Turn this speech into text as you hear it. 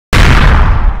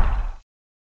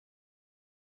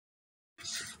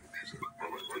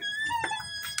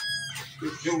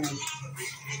This dude.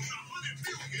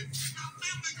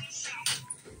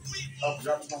 I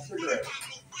forgot my cigarette.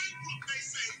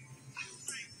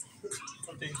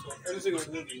 I think so. Every cigarette is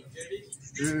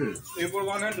good. Yeah. You put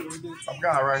one hand to I've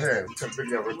got it right here. We can pick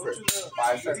it up real quick.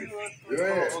 5 seconds.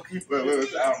 Yeah. Oh, okay. Look,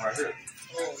 it's out right here.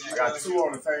 I got 2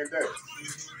 on the same day.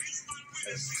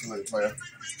 Look, player.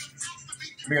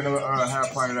 Let me get another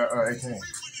half pint of that 18. The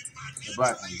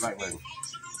black one, black label.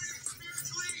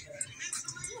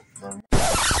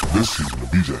 This season of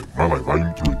BJ, My Life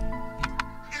Volume 3.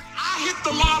 If I hit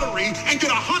the lottery and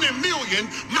get 100 million,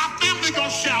 my family gonna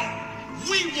shout,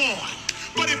 we won.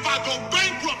 But if I go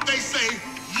bankrupt, they say,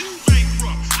 you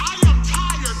bankrupt. I am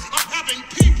tired of having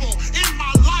people in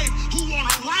my life who wanna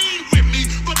reign with me,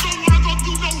 but don't wanna go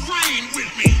through no rain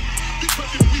with me. Because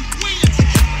if we win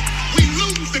together, we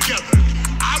lose together.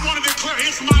 I wanna declare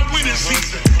it's my winning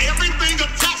season. Everything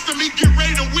attached to me get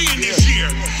ready to win this year.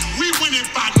 We winning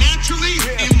financially,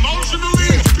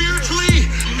 emotionally, spiritually,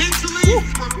 mentally,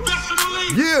 professionally.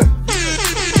 Yeah.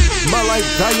 My Life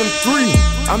Volume 3.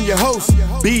 I'm your host,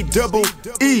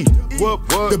 B-double-E.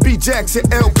 The B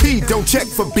Jackson LP, don't check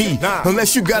for B.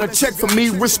 Unless you got a check for me,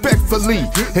 respectfully.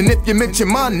 And if you mention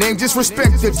my name, just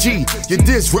respect the G. You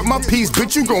diss with my piece,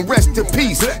 bitch, you gon' rest in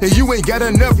peace. And you ain't got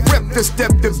enough rep to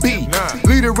step to B.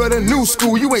 Leader of the new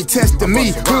school, you ain't testing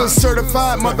me. Hood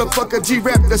certified, motherfucker,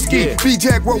 G-Rap the ski.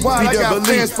 B-Jack worldwide, I got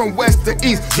fans from west to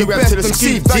east. G-Rap to the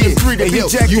ski, Volume 3 to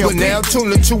B-Jack. You are now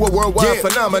tuned into a worldwide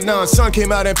phenomenon. Sun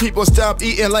came out and people stopped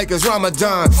eating like it's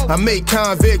Ramadan. I make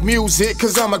convict music,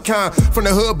 cause I'm a con. From the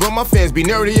hood, but my fans be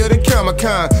nerdier than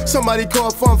Comic-Con. Somebody call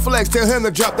Fun Flex, tell him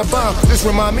to drop the bomb. This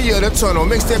remind me of the tunnel,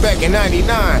 mixed it back in 99.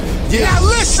 Yeah. Now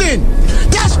listen,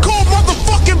 that's called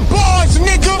motherfucking bars,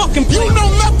 nigga. You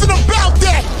know nothing about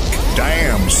that.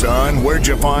 Damn, son, where'd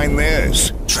you find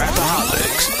this?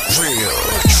 Trapaholics, real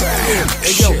trap.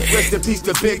 Hey yo, rest in peace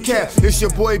to Big Cat. It's your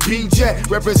boy B-Jack,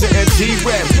 representing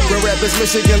G-Rap. Grand rappers,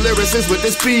 Michigan lyricists with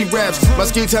the speed raps. My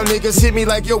ski town niggas hit me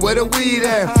like, yo, where the weed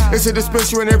at? It's a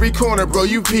dispensary in every corner, bro,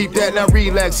 you peep that. Now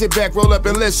relax, sit back, roll up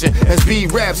and listen as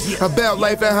B-Raps about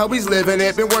life and how he's living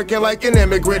it. Been working like an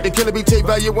immigrant. The killer be take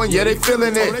value one, yeah, they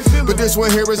feeling it. But this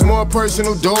one here is more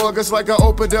personal, dog. It's like I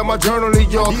opened up my journal to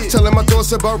y'all, telling my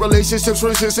thoughts about relationships,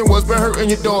 resistance, what's been hurting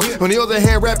your dog. On the other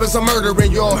hand, rappers are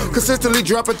murdering y'all. Consistently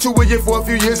dropping 2 a year for a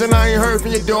few years and I ain't heard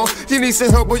from your dog. You need some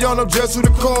help, but y'all know just who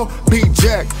to call.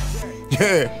 B-Jack.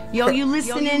 Yeah. Yo, you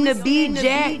listening to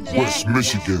B-Jack? West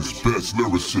Michigan's best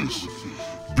lyricist.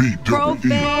 Pro B-double-E.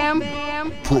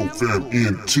 fam. Pro Fam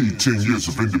NT, 10 years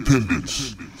of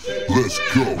independence. Let's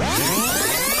go.